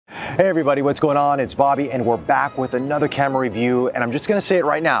Hey everybody, what's going on? It's Bobby and we're back with another camera review, and I'm just gonna say it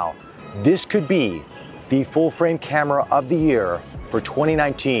right now. This could be the full frame camera of the year for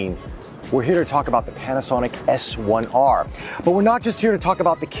 2019. We're here to talk about the Panasonic S1R, but we're not just here to talk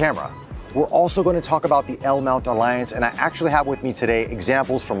about the camera. We're also going to talk about the L-mount alliance, and I actually have with me today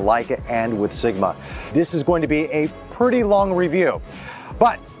examples from Leica and with Sigma. This is going to be a pretty long review,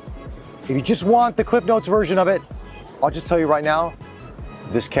 but if you just want the Cliff Notes version of it, I'll just tell you right now,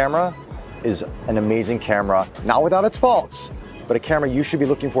 this camera is an amazing camera, not without its faults, but a camera you should be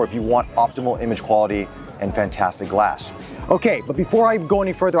looking for if you want optimal image quality and fantastic glass. Okay, but before I go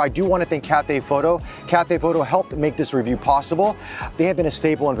any further, I do want to thank Cathay Photo. Cathay Photo helped make this review possible. They have been a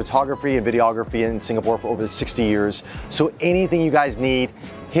staple in photography and videography in Singapore for over 60 years. So anything you guys need,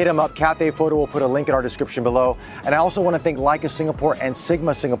 hit them up. Cathay Photo will put a link in our description below. And I also want to thank Leica Singapore and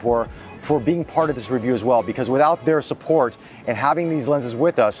Sigma Singapore for being part of this review as well, because without their support and having these lenses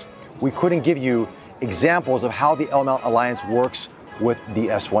with us, we couldn't give you examples of how the L-mount alliance works with the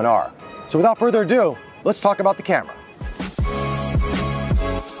S1R. So without further ado, let's talk about the camera.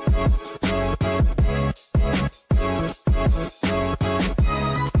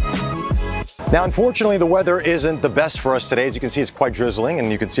 Now, unfortunately, the weather isn't the best for us today. As you can see, it's quite drizzling,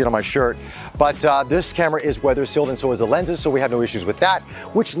 and you can see it on my shirt. But this camera is weather sealed, and so is the lenses, so we have no issues with that,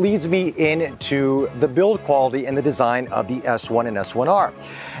 which leads me into the build quality and the design of the S1 and S1R.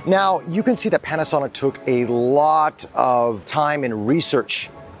 Now, you can see that Panasonic took a lot of time and research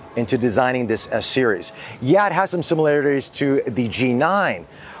into designing this S series. Yeah, it has some similarities to the G9,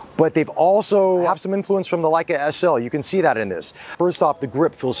 but they've also have some influence from the Leica SL. You can see that in this. First off, the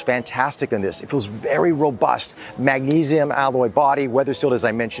grip feels fantastic in this. It feels very robust. Magnesium alloy body, weather sealed as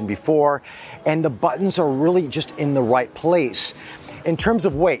I mentioned before, and the buttons are really just in the right place. In terms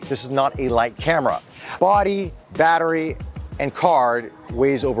of weight, this is not a light camera. Body, battery, and card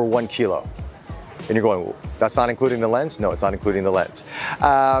weighs over 1 kilo. And you're going, well, that's not including the lens? No, it's not including the lens.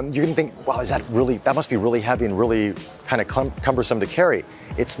 You're gonna think, wow, that must be really heavy and really kind of cumbersome to carry.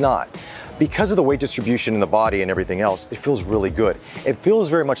 It's not. Because of the weight distribution in the body and everything else, it feels really good. It feels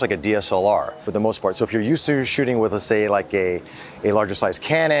very much like a DSLR for the most part. So if you're used to shooting with, let's say, like a larger size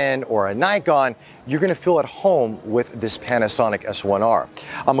Canon or a Nikon, you're gonna feel at home with this Panasonic S1R.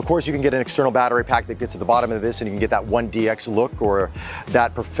 Of course, you can get an external battery pack that gets to the bottom of this, and you can get that 1DX look or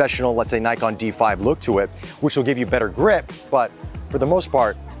that professional, let's say Nikon D5 look to it, which will give you better grip, but for the most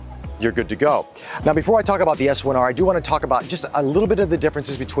part, you're good to go. Now, before I talk about the S1R, I do want to talk about just a little bit of the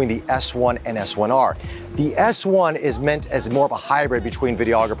differences between the S1 and S1R. The S1 is meant as more of a hybrid between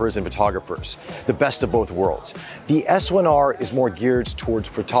videographers and photographers, the best of both worlds. The S1R is more geared towards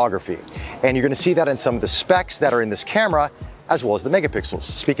photography, and you're going to see that in some of the specs that are in this camera, as well as the megapixels.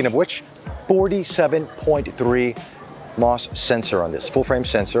 Speaking of which, 47.3 MOS sensor on this, full frame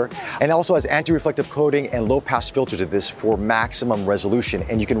sensor, and also has anti-reflective coating and low pass filter to this for maximum resolution,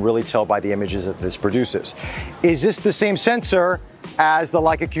 and you can really tell by the images that this produces. Is this the same sensor as the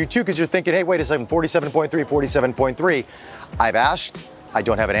Leica Q2? Because you're thinking, hey, wait a second, 47.3, 47.3. I've asked, I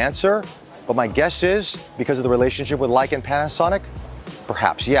don't have an answer, but my guess is, because of the relationship with Leica and Panasonic,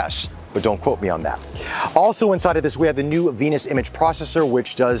 perhaps yes, but don't quote me on that. Also inside of this, we have the new Venus image processor,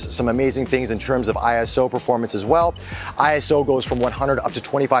 which does some amazing things in terms of ISO performance as well. ISO goes from 100 up to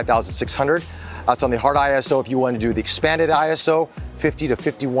 25,600. That's on the hard ISO. If you want to do the expanded ISO, 50 to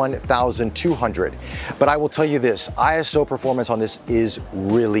 51,200. But I will tell you this, ISO performance on this is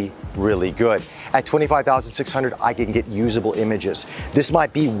really, really good. At 25,600, I can get usable images. This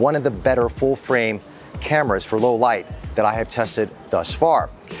might be one of the better full frame cameras for low light that I have tested thus far.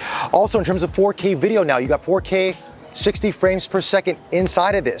 Also, in terms of 4K video now, you got 4K 60 frames per second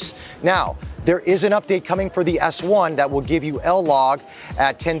inside of this. Now, there is an update coming for the S1 that will give you L-log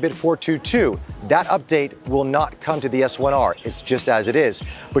at 10-bit 422. That update will not come to the S1R. It's just as it is.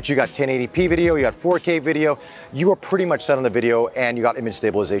 But you got 1080p video, you got 4K video, you are pretty much set on the video, and you got image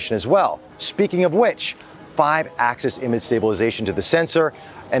stabilization as well. Speaking of which, 5-axis image stabilization to the sensor,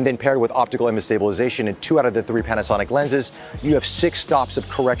 and then paired with optical image stabilization in 2 out of the 3 Panasonic lenses, you have 6 stops of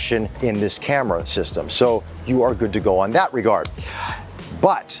correction in this camera system. So you are good to go on that regard.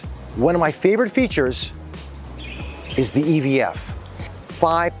 But one of my favorite features is the EVF.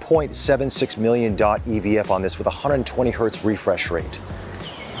 5.76 million dot EVF on this with 120 Hertz refresh rate.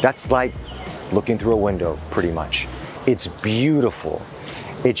 That's like looking through a window, pretty much. It's beautiful.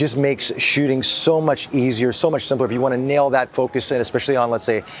 It just makes shooting so much easier, so much simpler. If you want to nail that focus in, especially on, let's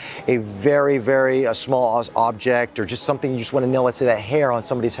say, a very small object, or just something you just want to nail, let's say that hair on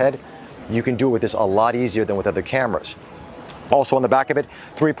somebody's head, you can do it with this a lot easier than with other cameras. Also on the back of it,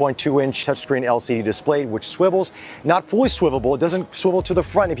 3.2-inch touchscreen LCD display, which swivels. Not fully swivelable. It doesn't swivel to the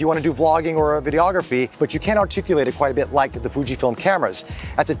front if you want to do vlogging or videography, but you can articulate it quite a bit like the Fujifilm cameras.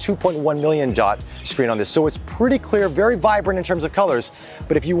 That's a 2.1 million dot screen on this. So it's pretty clear, very vibrant in terms of colors.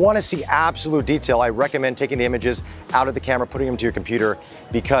 But if you want to see absolute detail, I recommend taking the images out of the camera, putting them to your computer,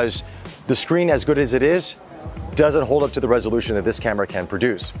 because the screen, as good as it is, doesn't hold up to the resolution that this camera can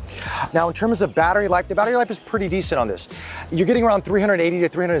produce. Now, in terms of battery life, the battery life is pretty decent on this. You're getting around 380 to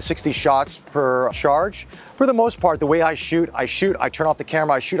 360 shots per charge. For the most part, the way I shoot, I turn off the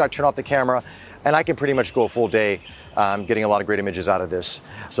camera, I shoot, I turn off the camera, and I can pretty much go a full day getting a lot of great images out of this.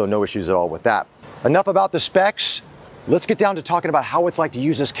 So no issues at all with that. Enough about the specs. Let's get down to talking about how it's like to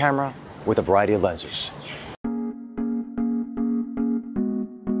use this camera with a variety of lenses.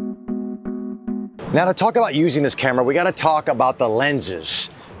 Now, to talk about using this camera, we got to talk about the lenses,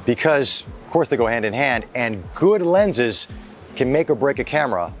 because of course they go hand in hand, and good lenses can make or break a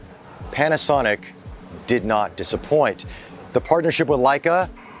camera. Panasonic did not disappoint. The partnership with Leica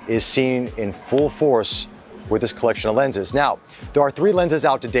is seen in full force with this collection of lenses. Now, there are 3 lenses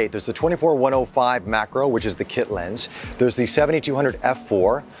out to date. There's the 24-105 macro, which is the kit lens. There's the 7200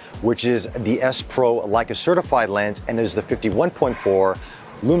 f4, which is the S Pro Leica certified lens, and there's the 51.4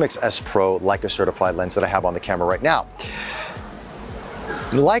 Lumix S Pro Leica certified lens that I have on the camera right now.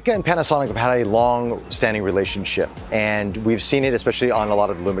 Leica and Panasonic have had a long-standing relationship, and we've seen it especially on a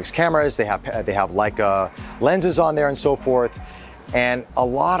lot of the Lumix cameras. They have Leica lenses on there and so forth, and a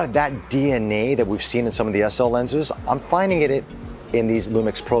lot of that DNA that we've seen in some of the SL lenses, I'm finding it in these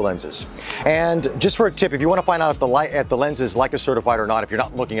Lumix Pro lenses. And just for a tip, if you want to find out if the lens is Leica certified or not, if you're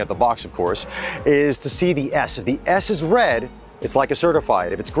not looking at the box, of course, is to see the S. If the S is red, it's Leica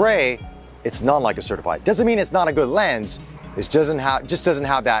certified. If it's gray, it's non-Leica certified. Doesn't mean it's not a good lens. It just doesn't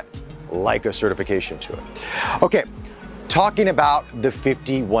have that Leica certification to it. Okay, talking about the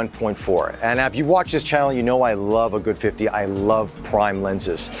 51.4. And if you watch this channel, you know I love a good 50. I love prime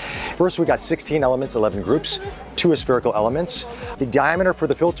lenses. First, we got 16 elements, 11 groups, 2 spherical elements. The diameter for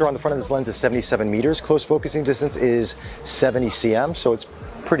the filter on the front of this lens is 77 meters. Close focusing distance is 70 cm, so it's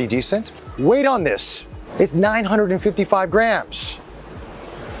pretty decent. Weight on this, it's 955 grams.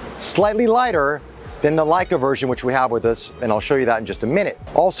 Slightly lighter than the Leica version, which we have with us, and I'll show you that in just a minute.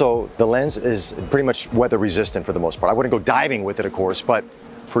 Also, the lens is pretty much weather resistant for the most part. I wouldn't go diving with it, of course, but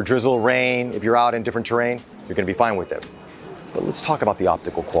for drizzle, rain, if you're out in different terrain, you're gonna be fine with it. But let's talk about the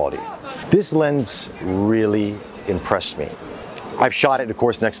optical quality. This lens really impressed me. I've shot it, of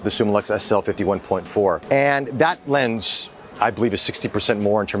course, next to the Summilux SL 51.4, and that lens, I believe, is 60%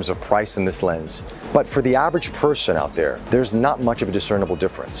 more in terms of price than this lens. But for the average person out there, there's not much of a discernible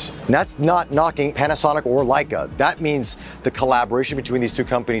difference. And that's not knocking Panasonic or Leica. That means the collaboration between these two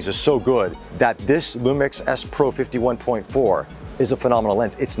companies is so good that this Lumix S Pro 51.4 is a phenomenal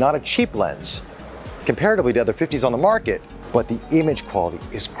lens. It's not a cheap lens comparatively to other 50s on the market, but the image quality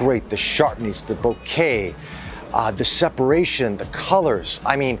is great. The sharpness, the bokeh, the separation, the colors.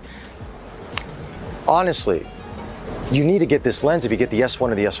 I mean, honestly, you need to get this lens if you get the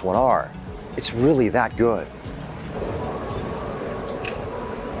S1 or the S1R. It's really that good.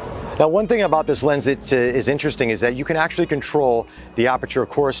 Now, one thing about this lens that is interesting is that you can actually control the aperture, of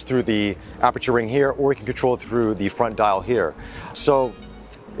course, through the aperture ring here, or you can control it through the front dial here. So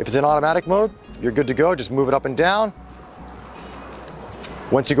if it's in automatic mode, you're good to go. Just move it up and down.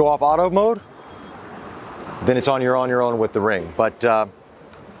 Once you go off auto mode, then it's on your own with the ring. But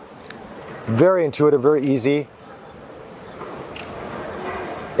very intuitive, very easy.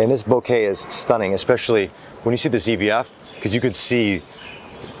 And this bokeh is stunning, especially when you see the ZVF, because you could see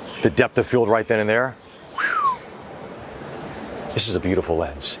the depth of field right then and there. Whew. This is a beautiful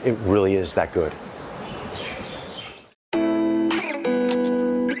lens. It really is that good.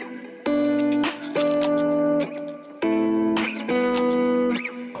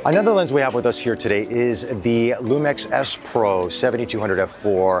 Another lens we have with us here today is the Lumix S Pro 7200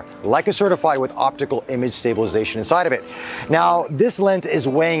 f4, Leica certified with optical image stabilization inside of it. Now, this lens is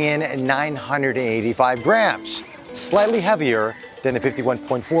weighing in 985 grams, slightly heavier than the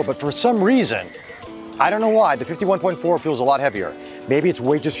 51.4, but for some reason, I don't know why, the 51.4 feels a lot heavier. Maybe it's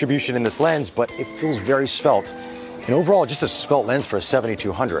weight distribution in this lens, but it feels very svelte. And overall, just a svelte lens for a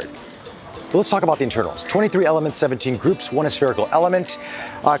 7200. So let's talk about the internals. 23 elements, 17 groups, 1 spherical element.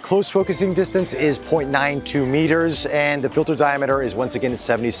 Close focusing distance is 0.92 meters, and the filter diameter is once again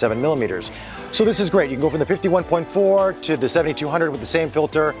 77 millimeters. So this is great. You can go from the 51.4 to the 7200 with the same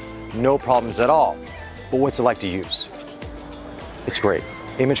filter, no problems at all. But what's it like to use? It's great.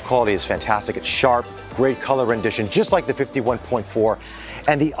 Image quality is fantastic. It's sharp, great color rendition, just like the 51.4,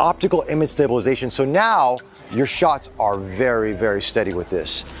 and the optical image stabilization. So now your shots are very, very steady with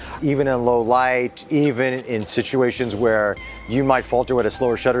this. Even in low light, even in situations where you might falter at a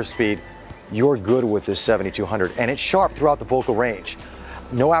slower shutter speed, you're good with this 7200, and it's sharp throughout the focal range.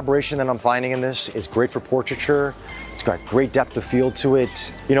 No aberration that I'm finding in this. It's great for portraiture. It's got great depth of field to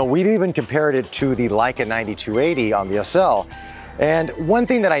it. You know, we've even compared it to the Leica 9280 on the SL. And one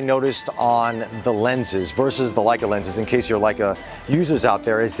thing that I noticed on the lenses versus the Leica lenses, in case you're Leica users out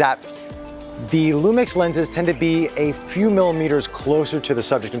there, is that the Lumix lenses tend to be a few millimeters closer to the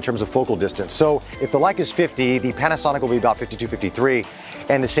subject in terms of focal distance. So if the Leica is 50, the Panasonic will be about 52, 53,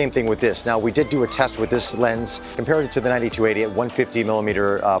 and the same thing with this. Now, we did do a test with this lens, compared it to the 9280 at 150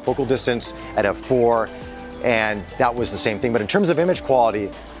 millimeter focal distance at f4, and that was the same thing. But in terms of image quality,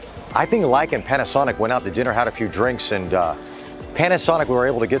 I think Leica and Panasonic went out to dinner, had a few drinks, and Panasonic, we were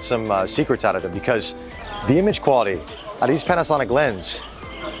able to get some secrets out of them, because the image quality out of these Panasonic lenses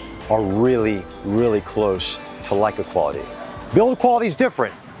are really, really close to Leica quality. Build quality is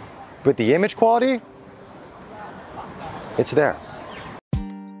different, but the image quality, it's there.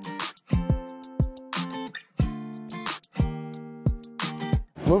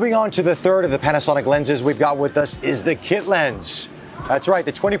 Moving on to the third of the Panasonic lenses we've got with us is the kit lens. That's right,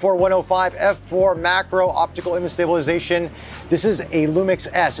 the 24105 f4 macro optical image stabilization. This is a Lumix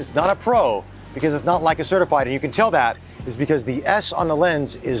S. It's not a Pro because it's not Leica certified, and you can tell that is because the S on the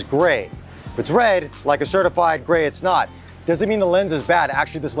lens is gray. If it's red, Leica certified, gray it's not. Doesn't mean the lens is bad.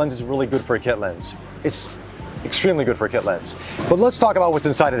 Actually, this lens is really good for a kit lens. It's extremely good for a kit lens. But let's talk about what's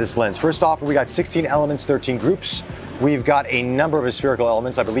inside of this lens. First off, we got 16 elements, 13 groups. We've got a number of spherical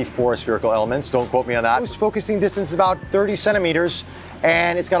elements, I believe 4 spherical elements, don't quote me on that. Most focusing distance is about 30 centimeters,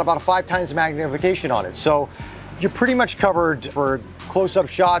 and it's got about a 5 times magnification on it. So you're pretty much covered for close-up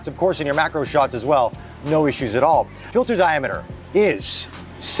shots, of course in your macro shots as well, no issues at all. Filter diameter is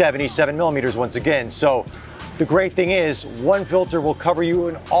 77 millimeters once again, so the great thing is one filter will cover you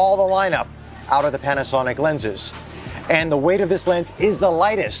in all the lineup out of the Panasonic lenses. And the weight of this lens is the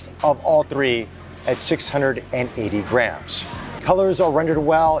lightest of all 3 at 680 grams. Colors are rendered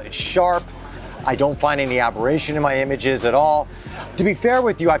well, it's sharp. I don't find any aberration in my images at all. To be fair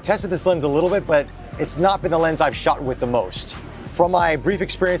with you, I've tested this lens a little bit, but it's not been the lens I've shot with the most. From my brief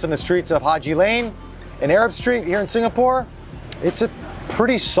experience on the streets of Haji Lane and Arab Street here in Singapore, it's a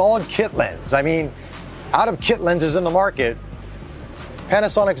pretty solid kit lens. I mean, out of kit lenses in the market,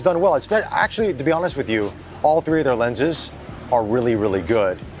 Panasonic's done well. It's actually, to be honest with you, all 3 of their lenses are really, really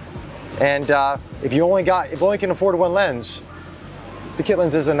good. And if you only can afford one lens, the kit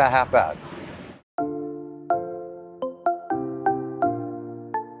lens isn't that half bad.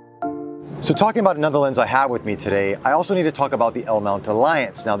 So talking about another lens I have with me today, I also need to talk about the L-Mount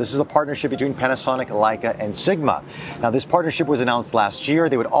Alliance. Now, this is a partnership between Panasonic, Leica, and Sigma. Now, this partnership was announced last year.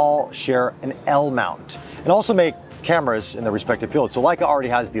 They would all share an L-mount and also make cameras in their respective fields. So Leica already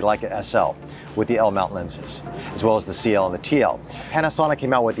has the Leica SL with the L-mount lenses, as well as the CL and the TL. Panasonic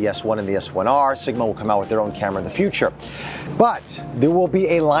came out with the S1 and the S1R. Sigma will come out with their own camera in the future. But there will be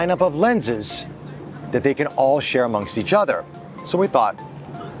a lineup of lenses that they can all share amongst each other. So we thought,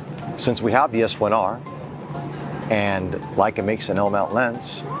 since we have the S1R and Leica makes an L-mount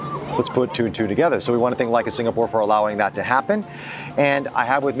lens, let's put 2 and 2 together. So we want to thank Leica Singapore for allowing that to happen. And I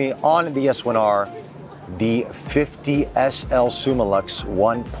have with me on the S1R the 50 SL Summilux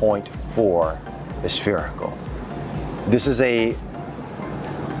 1.4 spherical. This is a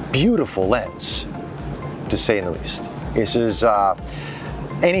beautiful lens, to say the least. This is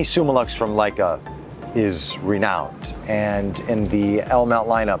any Summilux from Leica is renowned, and in the L-mount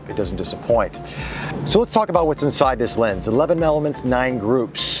lineup, it doesn't disappoint. So let's talk about what's inside this lens. 11 elements, 9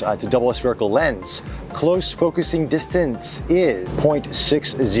 groups. It's a double spherical lens. Close focusing distance is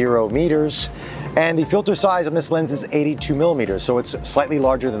 0.60 meters, and the filter size on this lens is 82 millimeters, so it's slightly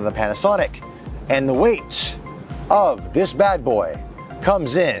larger than the Panasonic. And the weight of this bad boy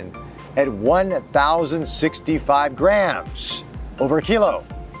comes in at 1,065 grams, over a kilo.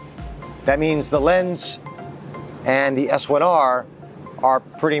 That means the lens and the S1R are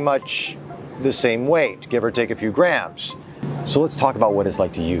pretty much the same weight, give or take a few grams. So let's talk about what it's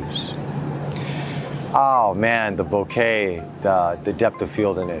like to use. Oh man, the bokeh, the depth of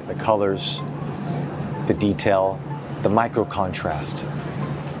field in it, the colors, the detail, the micro contrast.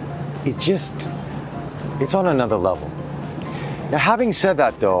 It's on another level. Now, having said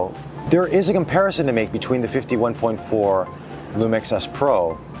that though, there is a comparison to make between the 51.4 Lumix S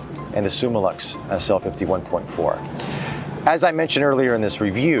Pro and the Summilux SL 51.4. As I mentioned earlier in this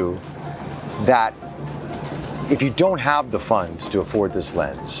review, that If you don't have the funds to afford this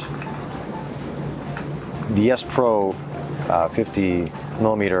lens, the S Pro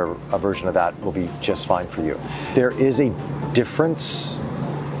 50mm version of that will be just fine for you. There is a difference,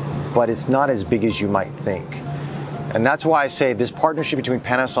 but it's not as big as you might think. And that's why I say this partnership between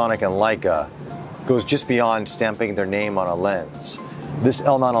Panasonic and Leica goes just beyond stamping their name on a lens. This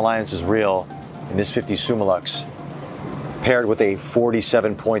L-mount alliance is real, and this 50 Summilux, paired with a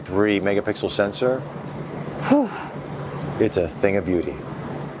 47.3 megapixel sensor, whew, it's a thing of beauty.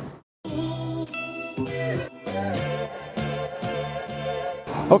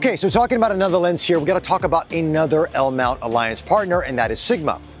 Okay, so talking about another lens here, we got to talk about another L-mount alliance partner, and that is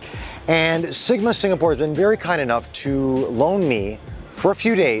Sigma. And Sigma Singapore has been very kind enough to loan me for a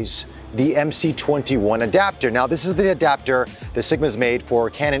few days the MC21 adapter. Now, this is the adapter that Sigma's made for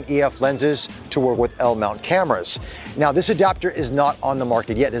Canon EF lenses to work with L-mount cameras. Now, this adapter is not on the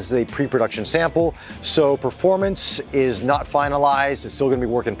market yet. This is a pre-production sample, so performance is not finalized. It's still gonna be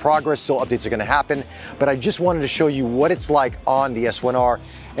work in progress, still updates are gonna happen. But I just wanted to show you what it's like on the S1R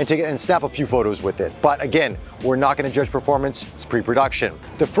and snap a few photos with it. But again, we're not gonna judge performance, it's pre-production.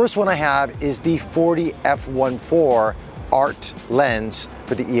 The first one I have is the 40 f1.4 art lens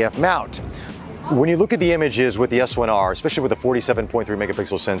for the EF mount. When you look at the images with the S1R, especially with a 47.3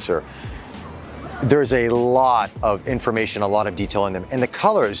 megapixel sensor, there's a lot of information, a lot of detail in them. And the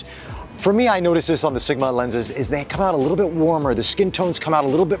colors, for me, I noticed this on the Sigma lenses, is they come out a little bit warmer. The skin tones come out a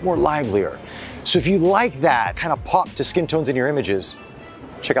little bit more livelier. So if you like that kind of pop to skin tones in your images,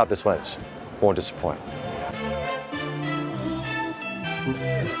 check out this lens. Won't disappoint.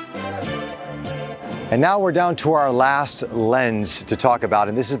 And now we're down to our last lens to talk about,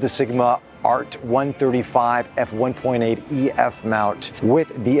 and this is the Sigma Art 135 f1.8 EF mount with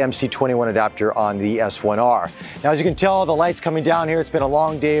the MC21 adapter on the S1R. Now, as you can tell, the light's coming down here. It's been a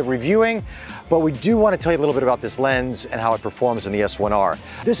long day of reviewing, but we do want to tell you a little bit about this lens and how it performs in the S1R.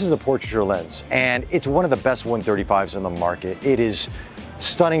 This is a portraiture lens, and it's one of the best 135s in the market. It is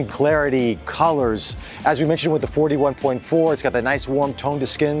stunning clarity, colors. As we mentioned with the 41.4, it's got that nice warm tone to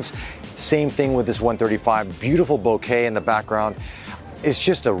skins. Same thing with this 135, beautiful bokeh in the background. It's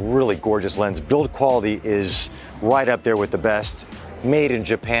just a really gorgeous lens. Build quality is right up there with the best, made in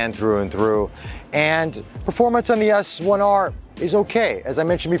Japan through and through. And performance on the S1R is okay. As I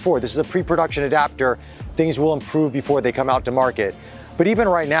mentioned before, this is a pre-production adapter. Things will improve before they come out to market. But even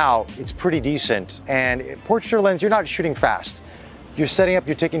right now, it's pretty decent. And portraiture lens, you're not shooting fast. You're setting up,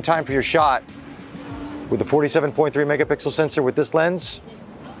 you're taking time for your shot. With the 47.3 megapixel sensor with this lens,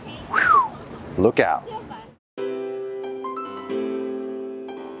 whew, look out.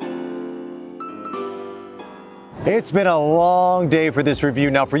 It's been a long day for this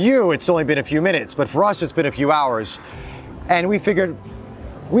review. Now for you, it's only been a few minutes, but for us, it's been a few hours. And we figured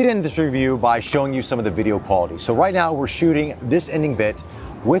we'd end this review by showing you some of the video quality. So right now we're shooting this ending bit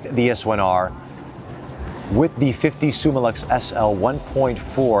with the S1R with the 50 Summilux SL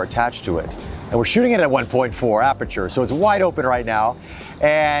 1.4 attached to it. And we're shooting it at 1.4 aperture, so it's wide open right now.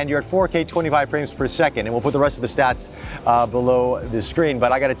 And you're at 4K 25 frames per second. And we'll put the rest of the stats below the screen.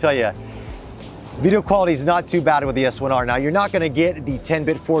 But I gotta tell you, video quality is not too bad with the S1R. Now, you're not gonna get the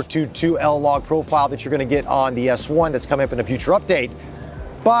 10-bit 422 L-log profile that you're gonna get on the S1 that's coming up in a future update.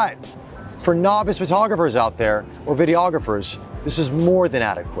 But for novice photographers out there, or videographers, this is more than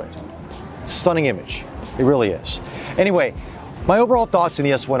adequate. It's a stunning image. It really is. Anyway, my overall thoughts in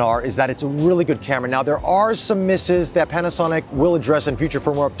the S1R is that it's a really good camera. Now, there are some misses that Panasonic will address in future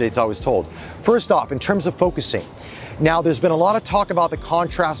firmware updates, I was told. First off, in terms of focusing. Now, there's been a lot of talk about the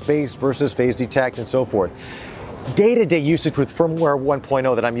contrast base versus phase detect and so forth. Day-to-day usage with firmware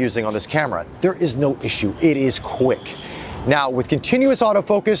 1.0 that I'm using on this camera, there is no issue. It is quick. Now, with continuous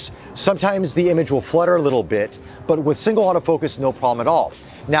autofocus, sometimes the image will flutter a little bit, but with single autofocus, no problem at all.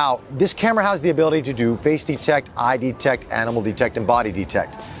 Now, this camera has the ability to do face detect, eye detect, animal detect, and body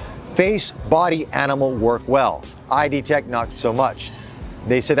detect. Face, body, animal work well. Eye detect, not so much.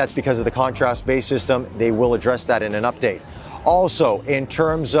 They said that's because of the contrast-based system. They will address that in an update. Also, in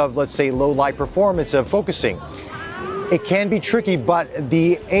terms of, let's say, low light performance of focusing, it can be tricky, but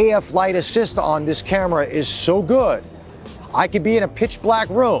the AF light assist on this camera is so good. I could be in a pitch black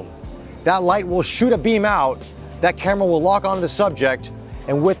room. That light will shoot a beam out. That camera will lock onto the subject.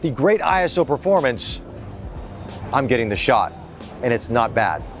 And with the great ISO performance, I'm getting the shot. And it's not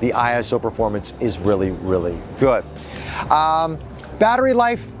bad. The ISO performance is really, really good. Battery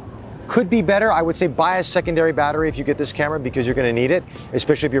life, Could be better. I would say buy a secondary battery if you get this camera because you're going to need it,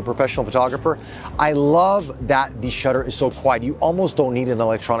 especially if you're a professional photographer. I love that the shutter is so quiet. You almost don't need an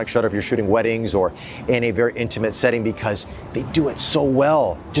electronic shutter if you're shooting weddings or in a very intimate setting because they do it so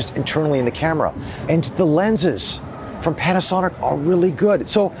well just internally in the camera. And the lenses from Panasonic are really good.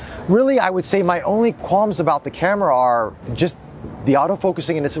 So really, I would say my only qualms about the camera are just the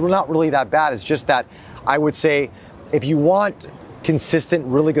autofocusing, and it's not really that bad. It's just that I would say if you want consistent,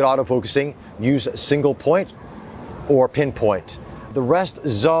 really good autofocusing, use single point or pinpoint. The rest,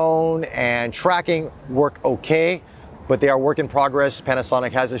 zone and tracking, work okay, but they are work in progress.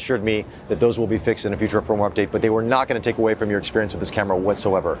 Panasonic has assured me that those will be fixed in a future firmware update, but they were not going to take away from your experience with this camera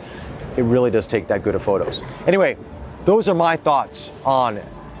whatsoever. It really does take that good of photos. Anyway, those are my thoughts on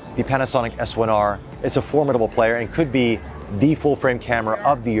the Panasonic S1R. It's a formidable player and could be the full-frame camera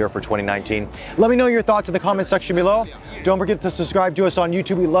of the year for 2019. Let me know your thoughts in the comment section below. Don't forget to subscribe to us on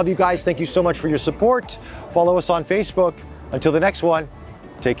YouTube. We love you guys. Thank you so much for your support. Follow us on Facebook. Until the next one,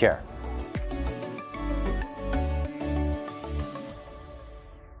 take care.